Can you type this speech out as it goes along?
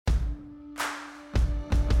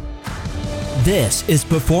This is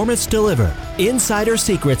Performance Delivered, Insider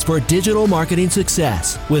Secrets for Digital Marketing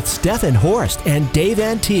Success with Stefan Horst and Dave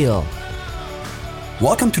Antiel.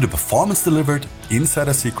 Welcome to the Performance Delivered,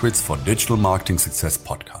 Insider Secrets for Digital Marketing Success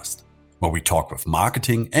podcast, where we talk with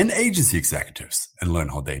marketing and agency executives and learn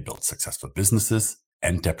how they build successful businesses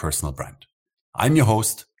and their personal brand. I'm your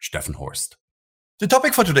host, Stefan Horst. The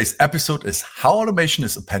topic for today's episode is how automation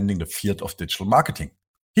is upending the field of digital marketing.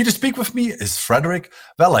 Here to speak with me is Frederick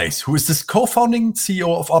Vallaeys, who is the co-founding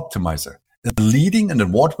CEO of Optmyzr, a leading and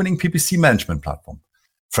award-winning PPC management platform.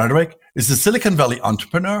 Frederick is a Silicon Valley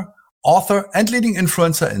entrepreneur, author, and leading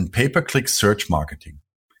influencer in pay-per-click search marketing.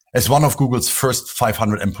 As one of Google's first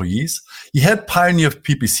 500 employees, he helped pioneer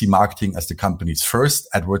PPC marketing as the company's first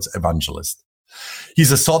AdWords evangelist.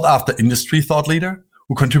 He's a sought-after industry thought leader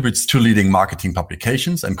who contributes to leading marketing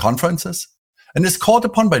publications and conferences, and is called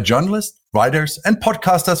upon by journalists, writers, and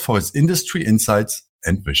podcasters for his industry insights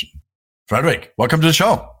and vision. Frederick, welcome to the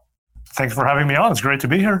show. Thanks for having me on. It's great to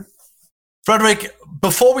be here. Frederick,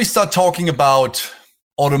 before we start talking about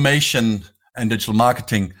automation and digital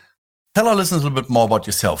marketing, tell our listeners a little bit more about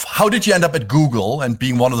yourself. How did you end up at Google and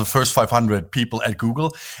being one of the first 500 people at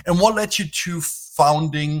Google? And what led you to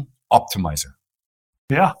founding Optmyzr?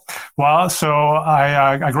 Yeah, well, so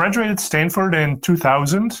I graduated Stanford in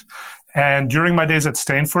 2000. And during my days at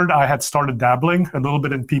Stanford, I had started dabbling a little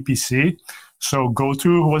bit in PPC. So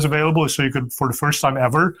GoTo was available, so you could, for the first time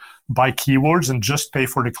ever, buy keywords and just pay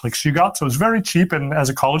for the clicks you got. So it was very cheap. And as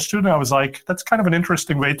a college student, I was like, that's kind of an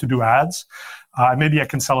interesting way to do ads. Maybe I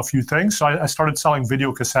can sell a few things. So I started selling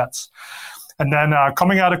video cassettes. And then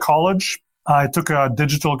coming out of college, I took a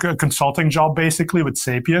digital consulting job basically with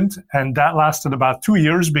Sapient. And that lasted about 2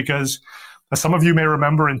 years because, as some of you may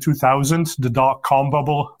remember, in 2000, the dot-com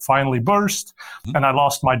bubble finally burst and I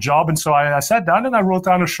lost my job. And so I sat down and I wrote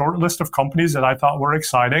down a short list of companies that I thought were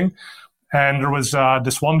exciting. And there was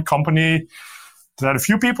this one company that a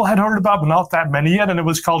few people had heard about, but not that many yet. And it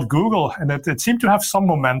was called Google. And it seemed to have some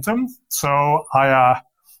momentum. So I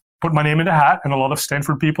put my name in the hat and a lot of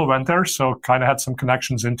Stanford people went there. So kind of had some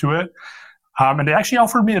connections into it. And they actually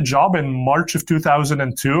offered me a job in March of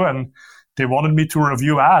 2002. And they wanted me to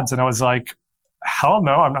review ads. And I was like, hell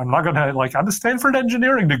no, I'm not going to, I'm a Stanford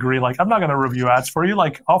engineering degree. I'm not going to review ads for you.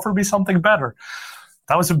 Offer me something better.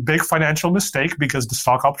 That was a big financial mistake because the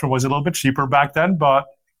stock option was a little bit cheaper back then. But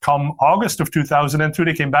come August of 2002,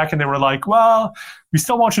 they came back and they were like, well, we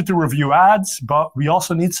still want you to review ads, but we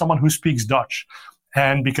also need someone who speaks Dutch.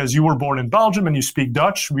 And because you were born in Belgium and you speak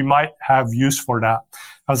Dutch, we might have use for that.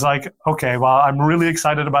 I was like, okay, well, I'm really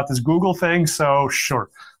excited about this Google thing. So sure,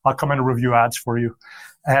 I'll come and review ads for you.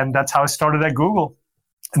 And that's how I started at Google.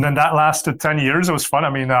 And then that lasted 10 years. It was fun.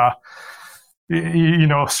 I mean,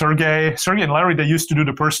 Sergey and Larry, they used to do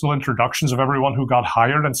the personal introductions of everyone who got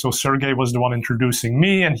hired. And so Sergey was the one introducing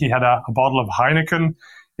me. And he had a bottle of Heineken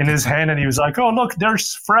in his hand. And he was like, oh, look,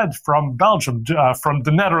 there's Fred from Belgium, from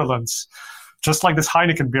the Netherlands. Just like this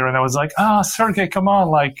Heineken beer. And I was like, Sergey, come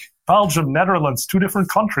on, Belgium, Netherlands, two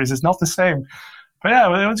different countries. It's not the same. But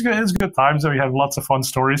yeah, it was good. It was good times. And we had lots of fun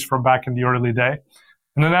stories from back in the early day.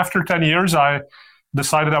 And then after 10 years, I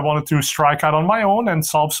decided I wanted to strike out on my own and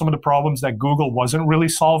solve some of the problems that Google wasn't really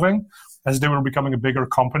solving as they were becoming a bigger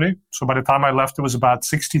company. So by the time I left, it was about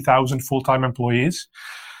 60,000 full-time employees.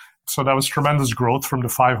 So that was tremendous growth from the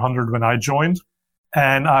 500 when I joined.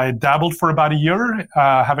 And I dabbled for about a year,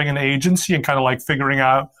 having an agency and kind of figuring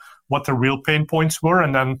out what the real pain points were,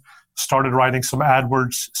 and then started writing some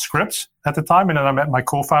AdWords scripts at the time. And then I met my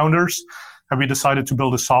co-founders. And we decided to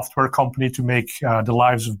build a software company to make the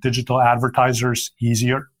lives of digital advertisers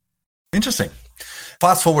easier. Interesting.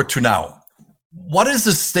 Fast forward to now. What is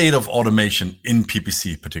the state of automation in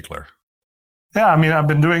PPC in particular? Yeah, I mean, I've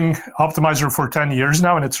been doing Optmyzr for 10 years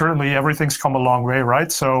now, and everything's come a long way,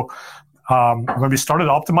 right? So when we started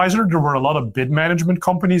Optmyzr, there were a lot of bid management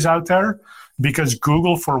companies out there because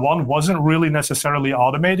Google, for one, wasn't really necessarily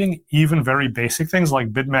automating even very basic things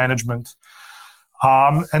like bid management.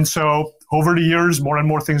 And so over the years, more and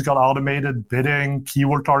more things got automated: bidding,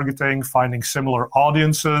 keyword targeting, finding similar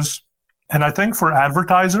audiences. And I think for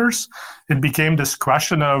advertisers, it became this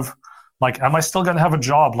question of, am I still going to have a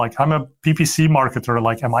job? I'm a PPC marketer.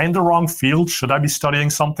 Am I in the wrong field? Should I be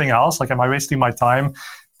studying something else? Am I wasting my time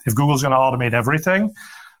if Google's going to automate everything?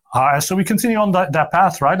 So we continue on that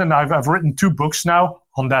path, right? And I've written 2 books now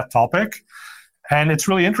on that topic. And it's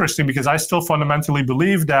really interesting because I still fundamentally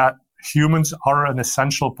believe that humans are an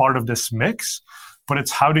essential part of this mix, but it's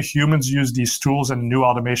how do humans use these tools and new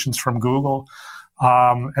automations from Google.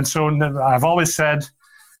 And so I've always said,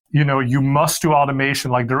 you must do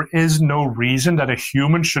automation. There is no reason that a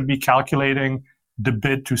human should be calculating the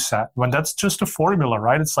bid to set, when that's just a formula,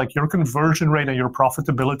 right? It's like your conversion rate and your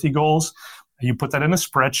profitability goals. You put that in a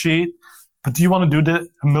spreadsheet. But do you want to do that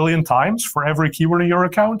a million times for every keyword in your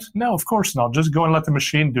account? No, of course not. Just go and let the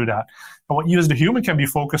machine do that. And what you as the human can be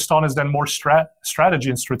focused on is then more strategy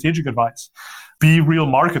and strategic advice. Be real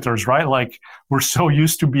marketers, right? Like, we're so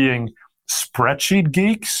used to being spreadsheet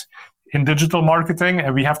geeks in digital marketing,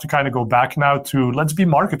 and we have to kind of go back now to let's be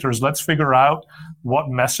marketers. Let's figure out what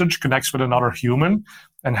message connects with another human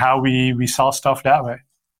and how we sell stuff that way.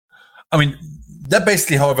 I mean, that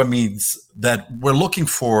basically, however, means that we're looking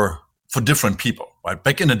for different people, right?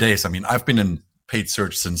 Back in the days, I mean, I've been in paid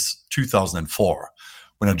search since 2004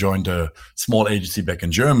 when I joined a small agency back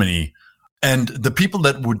in Germany. And the people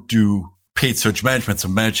that would do paid search management, so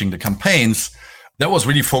managing the campaigns, that was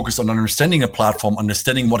really focused on understanding a platform,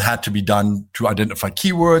 understanding what had to be done to identify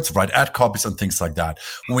keywords, write ad copies, and things like that.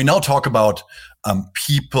 When we now talk about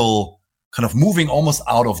people kind of moving almost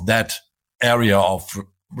out of that area of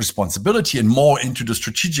responsibility and more into the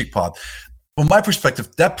strategic part, from my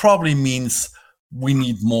perspective, that probably means we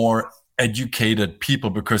need more educated people,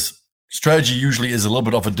 because strategy usually is a little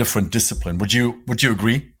bit of a different discipline. Would you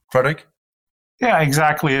agree, Frederick? Yeah,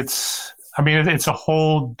 exactly. It's a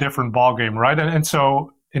whole different ballgame, right? And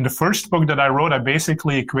so in the first book that I wrote, I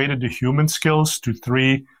basically equated the human skills to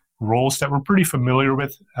three roles that we're pretty familiar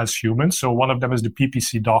with as humans. So one of them is the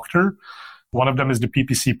PPC doctor, one of them is the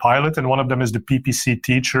PPC pilot, and one of them is the PPC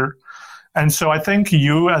teacher. And so I think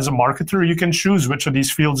you, as a marketer, you can choose which of these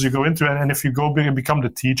fields you go into. And if you go big and become the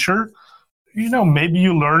teacher, maybe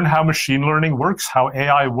you learn how machine learning works, how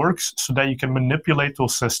AI works, so that you can manipulate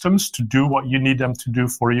those systems to do what you need them to do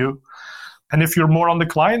for you. And if you're more on the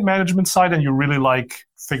client management side and you really like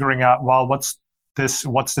figuring out, well, what's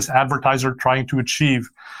this advertiser trying to achieve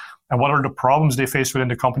and what are the problems they face within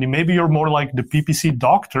the company, maybe you're more like the PPC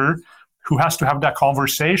doctor who has to have that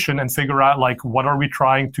conversation and figure out, like, what are we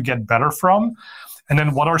trying to get better from? And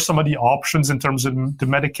then what are some of the options in terms of the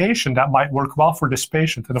medication that might work well for this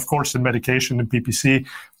patient? And of course, in medication and PPC,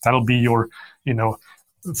 that'll be your,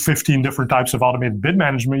 15 different types of automated bid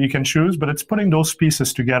management you can choose, but it's putting those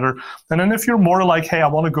pieces together. And then if you're more like, hey, I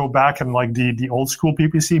want to go back and like the old school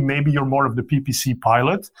PPC, maybe you're more of the PPC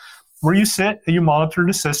pilot, where you sit and you monitor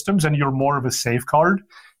the systems and you're more of a safeguard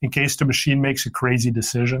in case the machine makes a crazy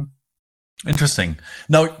decision. Interesting.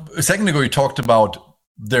 Now, a second ago, you talked about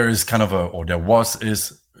there was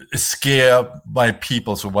a scare by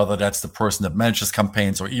people. So whether that's the person that manages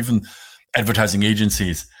campaigns or even advertising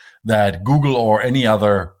agencies, that Google or any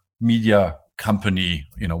other media company,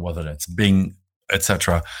 whether that's Bing,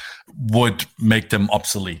 etc., would make them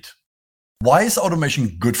obsolete. Why is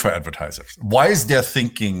automation good for advertisers? Why is their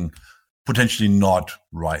thinking potentially not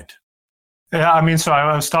right? Yeah, so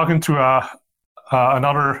I was talking to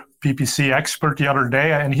another PPC expert the other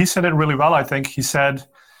day, and he said it really well, I think. He said,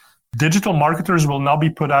 digital marketers will not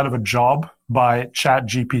be put out of a job by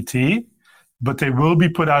ChatGPT, but they will be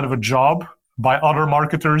put out of a job by other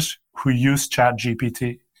marketers who use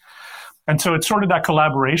ChatGPT. And so it's sort of that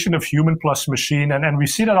collaboration of human plus machine. And we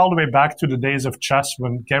see that all the way back to the days of chess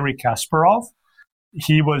when Garry Kasparov,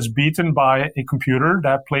 he was beaten by a computer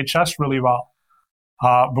that played chess really well.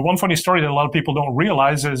 But one funny story that a lot of people don't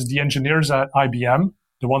realize is the engineers at IBM,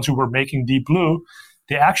 the ones who were making Deep Blue,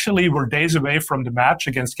 they actually were days away from the match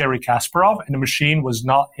against Garry Kasparov, and the machine was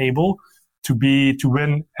not able to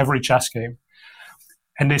win every chess game.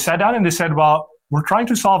 And they sat down and they said, well, we're trying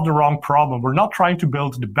to solve the wrong problem. We're not trying to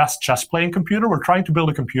build the best chess playing computer. We're trying to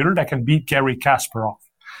build a computer that can beat Garry Kasparov.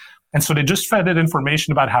 And so they just fed it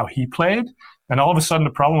information about how he played. And all of a sudden,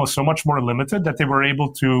 the problem was so much more limited that they were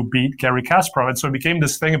able to beat Garry Kasparov. And so it became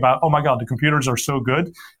this thing about, oh my God, the computers are so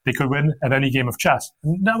good, they could win at any game of chess.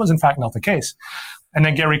 And that was in fact not the case. And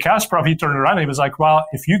then Garry Kasparov, he turned around and he was like, well,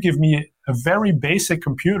 if you give me a very basic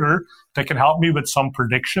computer that can help me with some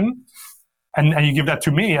prediction, and you give that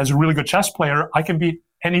to me as a really good chess player, I can beat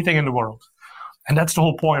anything in the world. And that's the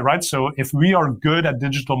whole point, right? So if we are good at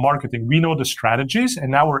digital marketing, we know the strategies,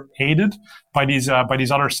 and now we're aided by these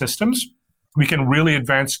other systems, we can really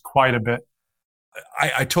advance quite a bit.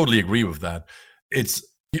 I totally agree with that. It's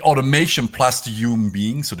the automation plus the human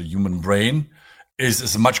being, so the human brain,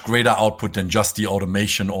 is a much greater output than just the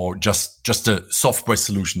automation or just the software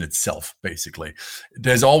solution itself, basically.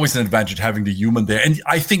 There's always an advantage having the human there. And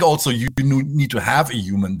I think also you need to have a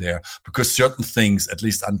human there because certain things, at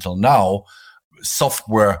least until now,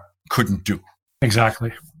 software couldn't do.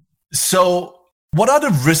 Exactly. So what are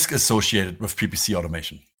the risks associated with PPC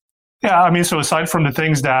automation? Yeah, so aside from the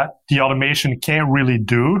things that the automation can't really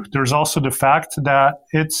do, there's also the fact that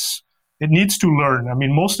it needs to learn.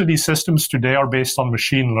 Most of these systems today are based on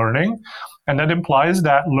machine learning. And that implies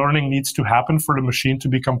that learning needs to happen for the machine to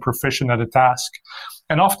become proficient at a task.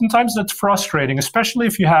 And oftentimes that's frustrating, especially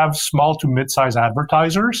if you have small to mid-size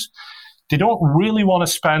advertisers. They don't really want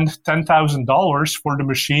to spend $10,000 for the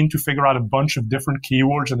machine to figure out a bunch of different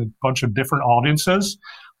keywords and a bunch of different audiences.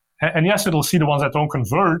 And yes, it'll see the ones that don't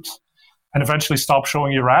convert and eventually stop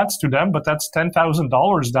showing your ads to them, but that's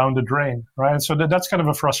 $10,000 down the drain, right? And so that's kind of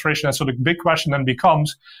a frustration. And so the big question then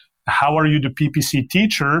becomes, how are you the PPC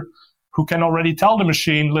teacher who can already tell the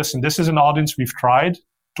machine, listen, this is an audience we've tried,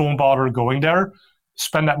 don't bother going there,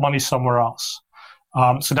 spend that money somewhere else.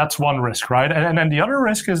 So that's one risk, right? And then the other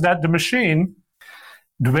risk is that the machine,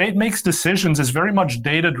 the way it makes decisions is very much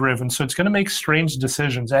data-driven, so it's going to make strange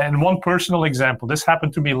decisions. And one personal example, this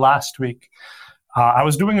happened to me last week. I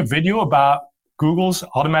was doing a video about Google's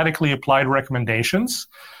automatically applied recommendations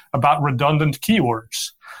about redundant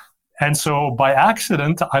keywords. And so by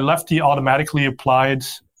accident, I left the automatically applied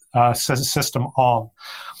system on.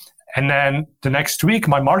 And then the next week,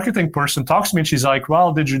 my marketing person talks to me and she's like,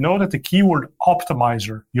 well, did you know that the keyword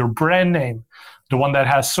Optmyzr, your brand name, the one that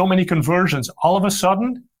has so many conversions, all of a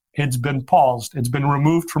sudden, it's been paused. It's been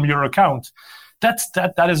removed from your account.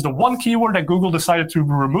 That is the one keyword that Google decided to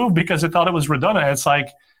remove because it thought it was redundant. It's like,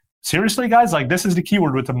 seriously, guys, like this is the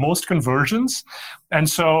keyword with the most conversions. And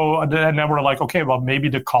so and then we're like, okay, well, maybe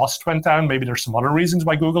the cost went down. Maybe there's some other reasons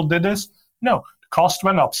why Google did this. No, the cost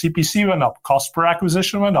went up, CPC went up, cost per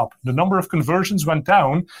acquisition went up, the number of conversions went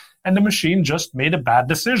down, and the machine just made a bad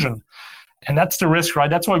decision. And that's the risk, right?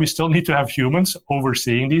 That's why we still need to have humans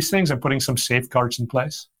overseeing these things and putting some safeguards in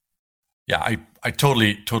place. Yeah, I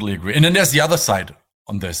totally agree. And then there's the other side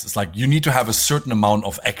on this. It's like you need to have a certain amount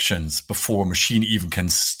of actions before a machine even can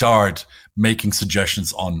start making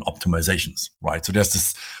suggestions on optimizations, right? So there's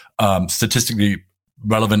this statistically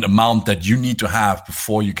relevant amount that you need to have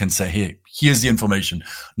before you can say, hey, here's the information.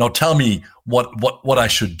 Now tell me what I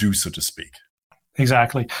should do, so to speak.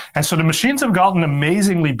 Exactly. And so the machines have gotten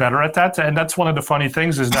amazingly better at that. And that's one of the funny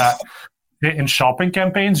things is that in shopping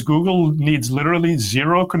campaigns, Google needs literally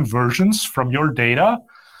 0 conversions from your data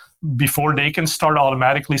before they can start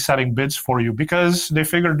automatically setting bids for you, because they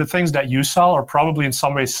figure the things that you sell are probably in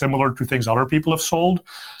some way similar to things other people have sold.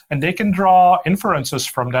 And they can draw inferences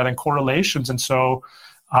from that and correlations. And so,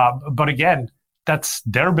 but again, that's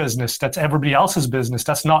their business. That's everybody else's business.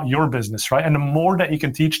 That's not your business, right? And the more that you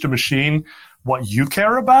can teach the machine what you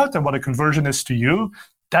care about and what a conversion is to you,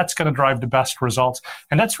 that's going to drive the best results.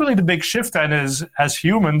 And that's really the big shift then is, as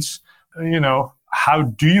humans, how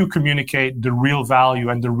do you communicate the real value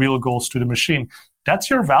and the real goals to the machine? That's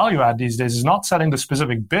your value add these days. It's not setting the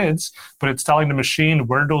specific bids, but it's telling the machine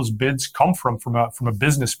where those bids come from a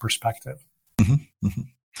business perspective. Mm-hmm, mm-hmm.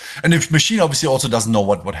 And the machine obviously also doesn't know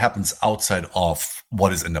what happens outside of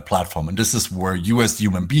what is in the platform. And this is where you as the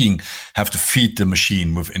human being have to feed the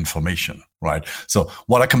machine with information, right? So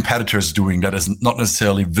what are competitors doing that is not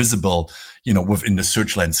necessarily visible, within the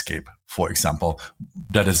search landscape, for example,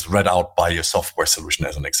 that is read out by your software solution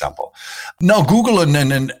as an example. Now, Google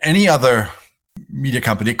and any other media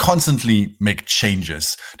company constantly make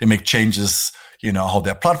changes. They make changes, how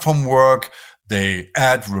their platform work. They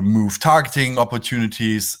add, remove targeting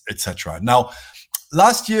opportunities, etc. Now,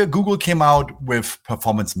 last year, Google came out with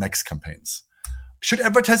Performance Max campaigns. Should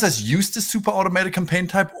advertisers use this super automated campaign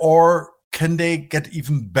type, or can they get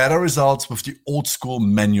even better results with the old school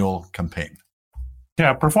manual campaign?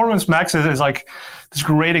 Yeah, Performance Max is like this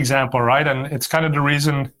great example, right? And it's kind of the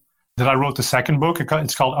reason that I wrote the second book.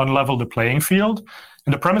 It's called Unlevel the Playing Field.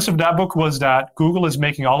 And the premise of that book was that Google is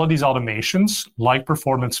making all of these automations like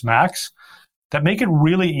Performance Max that make it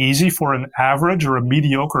really easy for an average or a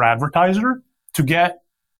mediocre advertiser to get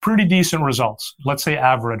pretty decent results, let's say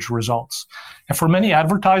average results. And for many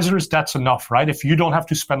advertisers, that's enough, right? If you don't have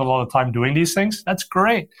to spend a lot of time doing these things, that's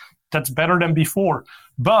great. That's better than before.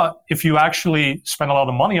 But if you actually spend a lot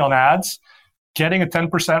of money on ads, getting a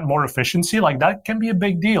 10% more efficiency, like that can be a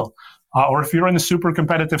big deal. Or if you're in a super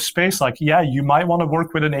competitive space, you might want to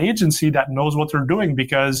work with an agency that knows what they're doing,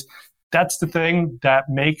 because that's the thing that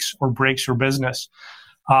makes or breaks your business.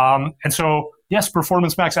 And so, yes,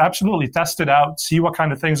 Performance Max, absolutely test it out, see what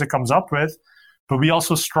kind of things it comes up with. But we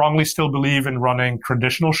also strongly still believe in running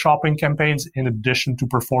traditional shopping campaigns in addition to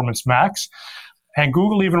Performance Max. And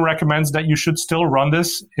Google even recommends that you should still run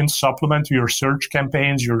this in supplement to your search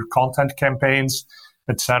campaigns, your content campaigns,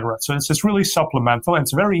 etc. So it's just really supplemental. And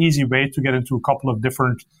it's a very easy way to get into a couple of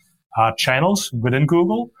different channels within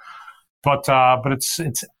Google. But it's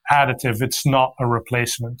additive. It's not a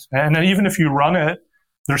replacement. And then even if you run it,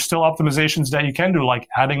 there's still optimizations that you can do, like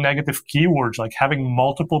adding negative keywords, like having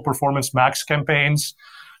multiple Performance Max campaigns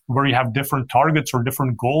where you have different targets or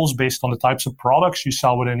different goals based on the types of products you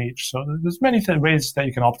sell within each. So there's many ways that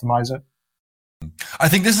you can optimize it. I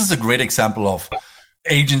think this is a great example of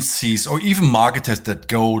agencies or even marketers that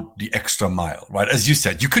go the extra mile, right? As you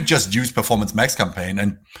said, you could just use Performance Max campaign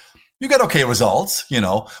and you get okay results,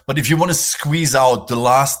 but if you want to squeeze out the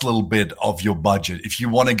last little bit of your budget, if you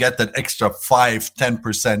want to get that extra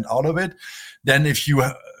 5-10% out of it, then if you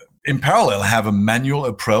in parallel have a manual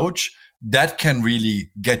approach, that can really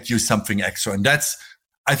get you something extra. And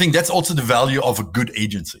I think that's also the value of a good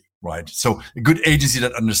agency, right? So a good agency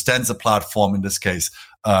that understands the platform, in this case,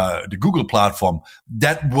 the Google platform,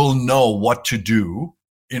 that will know what to do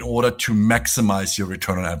in order to maximize your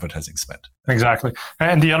return on advertising spend. Exactly.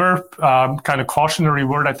 And the other kind of cautionary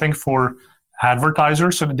word, I think, for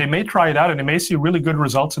advertisers, so they may try it out and they may see really good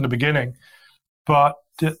results in the beginning. But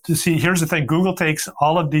to see, here's the thing, Google takes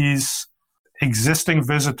all of these existing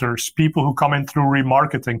visitors, people who come in through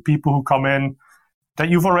remarketing, people who come in that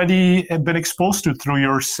you've already been exposed to through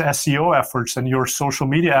your SEO efforts and your social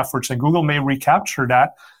media efforts, and Google may recapture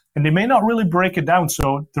that. And they may not really break it down.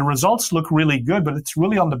 So the results look really good, but it's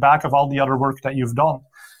really on the back of all the other work that you've done.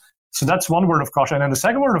 So that's one word of caution. And then the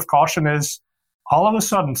second word of caution is all of a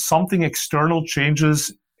sudden something external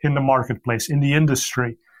changes in the marketplace, in the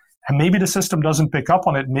industry. And maybe the system doesn't pick up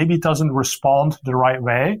on it. Maybe it doesn't respond the right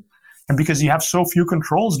way. And because you have so few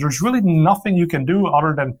controls, there's really nothing you can do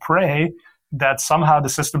other than pray that somehow the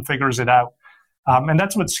system figures it out. And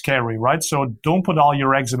that's what's scary, right? So don't put all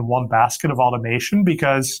your eggs in one basket of automation,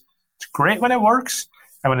 because it's great when it works.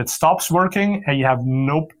 And when it stops working and you have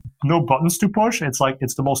no buttons to push, it's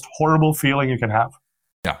the most horrible feeling you can have.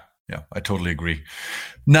 Yeah, I totally agree.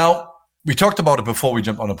 Now, we talked about it before we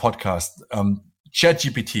jumped on a podcast.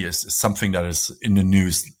 ChatGPT is something that is in the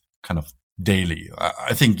news kind of daily.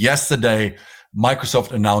 I think yesterday,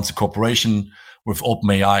 Microsoft announced a cooperation with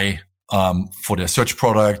OpenAI for their search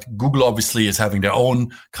product. Google obviously is having their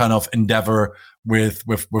own kind of endeavor with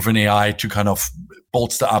an AI to kind of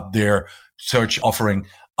bolster up their search offering.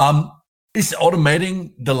 Is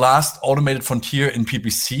automating the last automated frontier in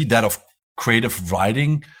PPC, that of creative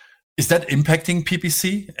writing, is that impacting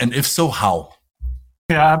PPC? And if so, how?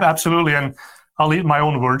 Yeah, absolutely. And I'll eat my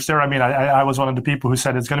own words there. I mean, I was one of the people who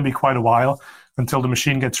said it's going to be quite a while until the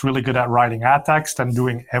machine gets really good at writing ad text and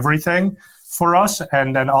doing everything for us.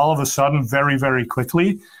 And then all of a sudden, very, very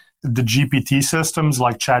quickly, the GPT systems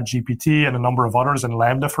like ChatGPT and a number of others and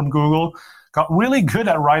Lambda from Google got really good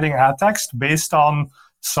at writing ad text based on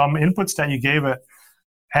some inputs that you gave it.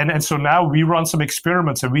 And so now we run some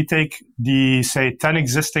experiments and we take the, say, 10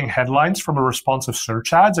 existing headlines from a responsive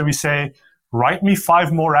search ads and we say, write me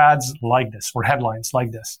 5 more ads like this or headlines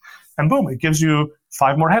like this. And boom, it gives you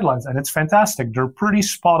 5 more headlines. And it's fantastic. They're pretty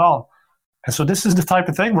spot on. And so this is the type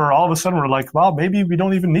of thing where all of a sudden we're like, well, maybe we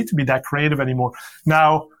don't even need to be that creative anymore.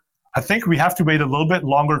 Now, I think we have to wait a little bit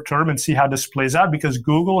longer term and see how this plays out, because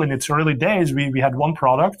Google in its early days, we had one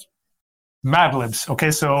product, Mad Libs. Okay,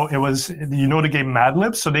 so it was, the game Mad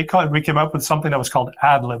Libs. So we came up with something that was called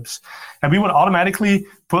Ad Libs. And we would automatically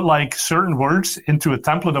put like certain words into a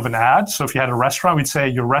template of an ad. So if you had a restaurant, we'd say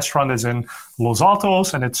your restaurant is in Los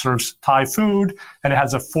Altos and it serves Thai food and it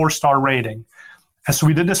has a 4-star rating. And so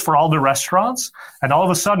we did this for all the restaurants. And all of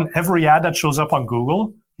a sudden, every ad that shows up on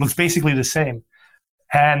Google looks basically the same.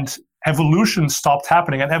 And evolution stopped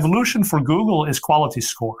happening. And evolution for Google is quality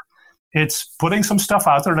score. It's putting some stuff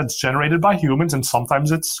out there that's generated by humans, and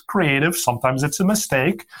sometimes it's creative, sometimes it's a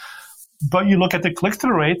mistake. But you look at the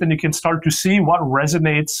click-through rate and you can start to see what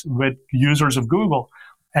resonates with users of Google.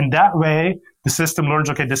 And that way, the system learns,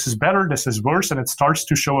 okay, this is better, this is worse, and it starts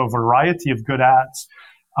to show a variety of good ads.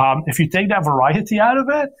 If you take that variety out of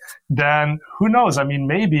it, then who knows? I mean,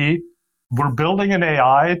 maybe we're building an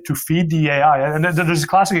AI to feed the AI. And there's a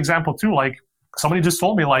classic example too, like somebody just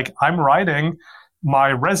told me, like, I'm writing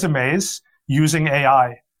my resumes using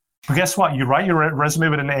AI. But guess what? You write your resume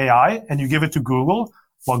with an AI and you give it to Google.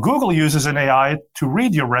 Well, Google uses an AI to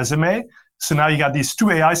read your resume. So now you got these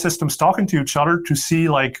 2 AI systems talking to each other to see,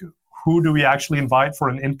 like, who do we actually invite for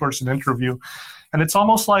an in-person interview? And it's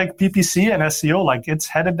almost like PPC and SEO, like it's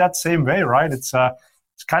headed that same way, right? It's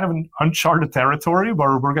kind of an uncharted territory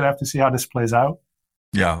where we're going to have to see how this plays out.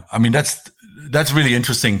 Yeah, I mean, that's really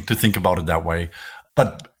interesting to think about it that way.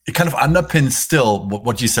 But it kind of underpins still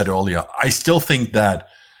what you said earlier. I still think that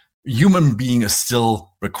human being is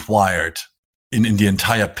still required in the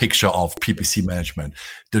entire picture of PPC management.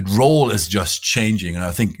 The role is just changing. And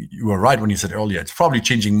I think you were right when you said earlier, it's probably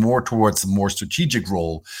changing more towards a more strategic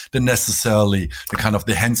role than necessarily the kind of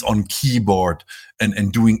the hands-on keyboard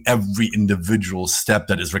and doing every individual step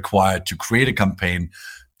that is required to create a campaign,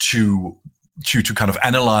 to to kind of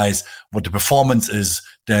analyze what the performance is,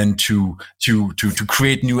 then to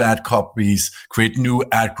create new ad copies, create new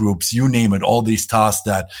ad groups, you name it, all these tasks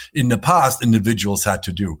that in the past individuals had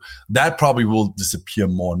to do. That probably will disappear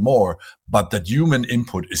more and more, but that human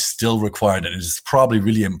input is still required and is probably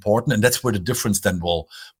really important. And that's where the difference then will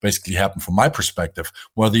basically happen from my perspective,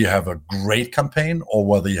 whether you have a great campaign or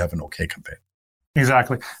whether you have an okay campaign.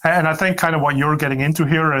 Exactly. And I think kind of what you're getting into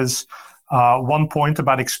here is one point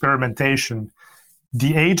about experimentation.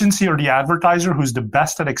 The agency or the advertiser who's the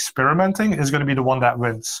best at experimenting is going to be the one that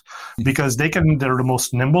wins, because they're the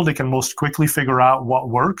most nimble. They can most quickly figure out what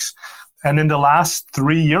works. And in the last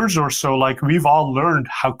 3 years or so, like, we've all learned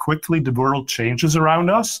how quickly the world changes around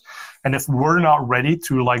us. And if we're not ready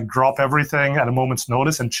to like drop everything at a moment's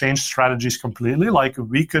notice and change strategies completely, like,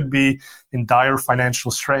 we could be in dire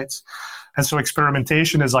financial straits. And so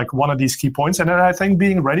experimentation is like one of these key points. And then I think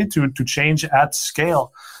being ready to change at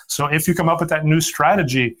scale. So if you come up with that new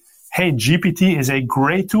strategy, hey, GPT is a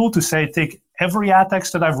great tool to say, take every ad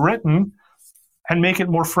text that I've written and make it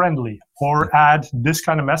more friendly, or add this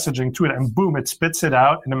kind of messaging to it, and boom, it spits it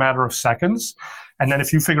out in a matter of seconds. And then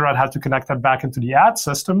if you figure out how to connect that back into the ad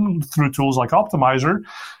system through tools like Optmyzr,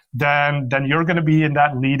 then you're going to be in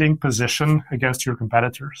that leading position against your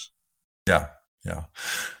competitors. Yeah.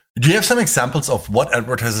 Do you have some examples of what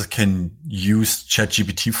advertisers can use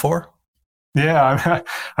ChatGPT for? Yeah,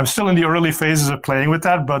 I'm still in the early phases of playing with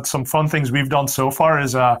that, but some fun things we've done so far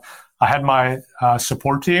is I had my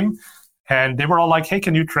support team, and they were all like, hey,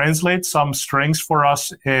 can you translate some strings for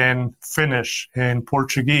us in Finnish, in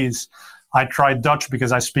Portuguese? I tried Dutch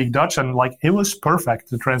because I speak Dutch, and like, it was perfect.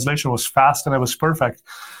 The translation was fast and it was perfect.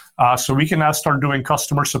 So we can now start doing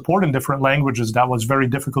customer support in different languages. That was very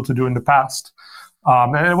difficult to do in the past.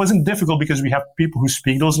 And it wasn't difficult because we have people who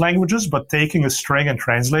speak those languages, but taking a string and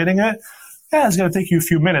translating it, yeah, it's going to take you a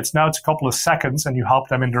few minutes. Now it's a couple of seconds and you help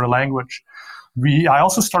them in their language. I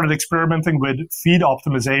also started experimenting with feed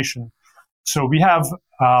optimization. So we have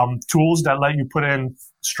tools that let you put in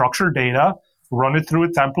structured data, run it through a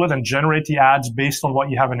template, and generate the ads based on what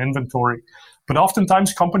you have in inventory. But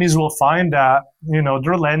oftentimes companies will find that,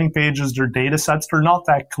 their landing pages, their data sets, they're not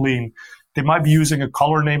that clean. They might be using a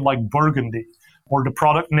color name like burgundy, or the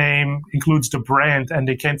product name includes the brand, and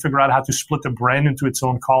they can't figure out how to split the brand into its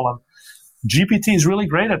own column. GPT is really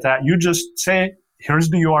great at that. You just say, here's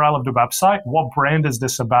the URL of the website. What brand is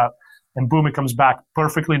this about? And boom, it comes back,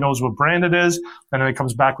 perfectly knows what brand it is. And then it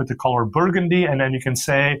comes back with the color burgundy. And then you can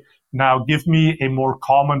say, now give me a more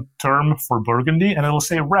common term for burgundy. And it'll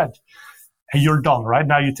say red. And you're done, right?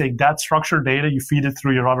 Now you take that structured data, you feed it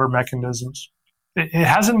through your other mechanisms. It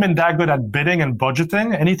hasn't been that good at bidding and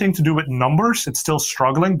budgeting. Anything to do with numbers, it's still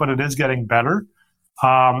struggling, but it is getting better.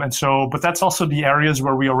 But that's also the areas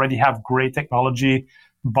where we already have great technology,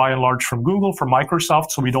 by and large, from Google, from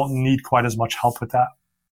Microsoft, so we don't need quite as much help with that.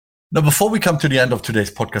 Now, before we come to the end of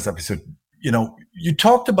today's podcast episode, you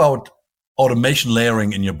talked about automation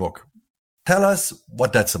layering in your book. Tell us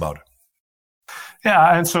what that's about.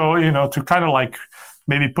 Yeah, and so, to kind of like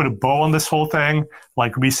maybe put a bow on this whole thing,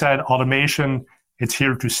 like we said, automation, it's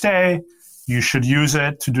here to stay. You should use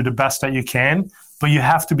it to do the best that you can, but you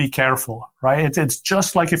have to be careful, right? It's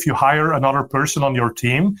just like if you hire another person on your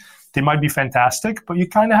team, they might be fantastic, but you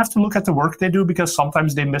kind of have to look at the work they do, because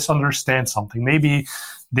sometimes they misunderstand something. Maybe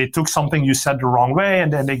they took something you said the wrong way,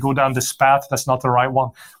 and then they go down this path that's not the right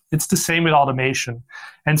one. It's the same with automation.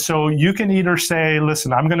 And so you can either say,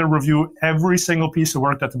 listen, I'm going to review every single piece of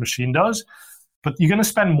work that the machine does, but you're going to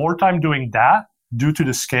spend more time doing that due to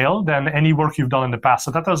the scale than any work you've done in the past.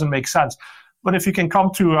 So that doesn't make sense. But if you can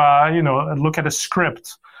come to, look at a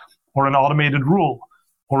script or an automated rule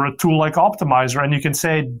or a tool like Optmyzr, and you can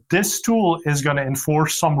say, this tool is going to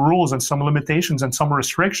enforce some rules and some limitations and some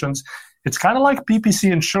restrictions. It's kind of like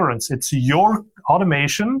PPC insurance. It's your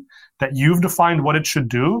automation that you've defined what it should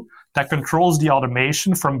do that controls the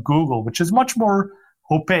automation from Google, which is much more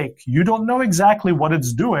opaque. You don't know exactly what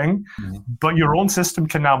it's doing, but your own system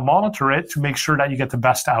can now monitor it to make sure that you get the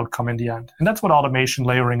best outcome in the end. And that's what automation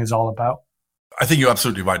layering is all about. I think you're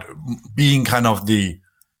absolutely right. Being kind of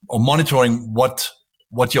monitoring what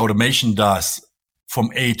the automation does from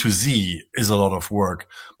A to Z is a lot of work.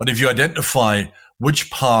 But if you identify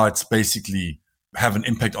which parts basically have an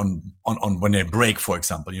impact on when they break, for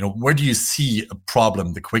example, where do you see a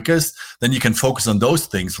problem the quickest? Then you can focus on those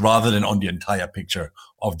things rather than on the entire picture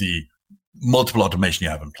of the multiple automation you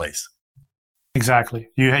have in place. Exactly.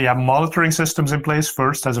 You have monitoring systems in place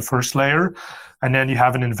first as a first layer, and then you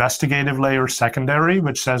have an investigative layer secondary,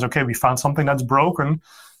 which says, okay, we found something that's broken.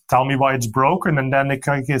 tell me why it's broken. And then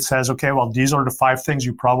it says, okay, well, these are the 5 things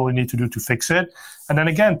you probably need to do to fix it. And then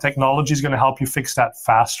again, technology is going to help you fix that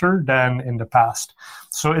faster than in the past.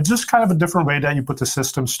 So it's just kind of a different way that you put the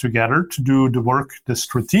systems together to do the work, the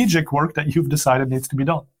strategic work that you've decided needs to be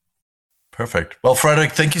done. Perfect. Well,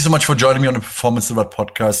 Frederick, thank you so much for joining me on the Performance Delivered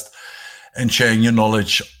podcast and sharing your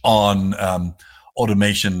knowledge on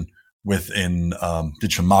automation within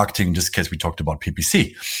digital marketing, in this case, we talked about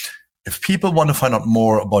PPC. If people want to find out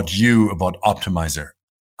more about you, about Optmyzr,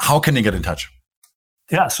 how can they get in touch?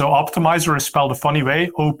 Yeah, so Optmyzr is spelled a funny way,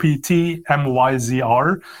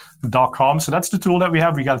 OPTMYZR.com. So that's the tool that we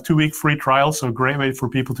have. We got a 2-week free trial, so a great way for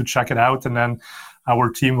people to check it out. And then our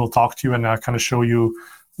team will talk to you and kind of show you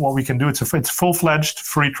what we can do. It's a full-fledged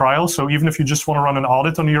free trial. So even if you just want to run an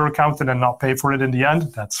audit on your account and then not pay for it in the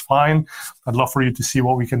end, that's fine. I'd love for you to see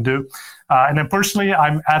what we can do. And then personally,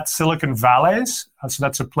 I'm at Silicon Vallaeys. So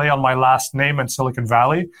that's a play on my last name and Silicon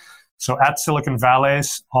Valley. So at Silicon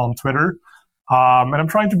Vallaeys on Twitter. And I'm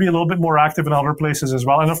trying to be a little bit more active in other places as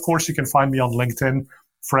well. And of course, you can find me on LinkedIn,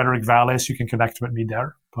 Frederick Vallaeys. You can connect with me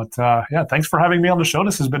there. But yeah, thanks for having me on the show.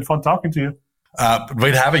 This has been fun talking to you.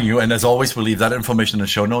 Great having you. And as always, we'll leave that information in the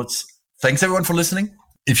show notes. Thanks everyone for listening.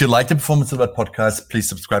 If you like the Performance Delivered podcast, please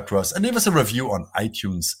subscribe to us and leave us a review on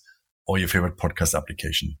iTunes or your favorite podcast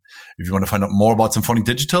application. If you want to find out more about Symphonic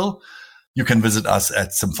Digital, you can visit us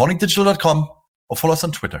at symphonicdigital.com or follow us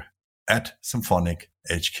on Twitter at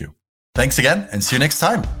SymphonicHQ. Thanks again and see you next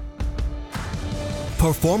time.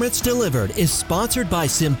 Performance Delivered is sponsored by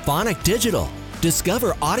Symphonic Digital.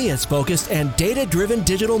 Discover audience-focused and data-driven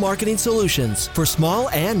digital marketing solutions for small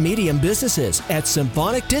and medium businesses at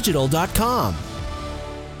symphonicdigital.com.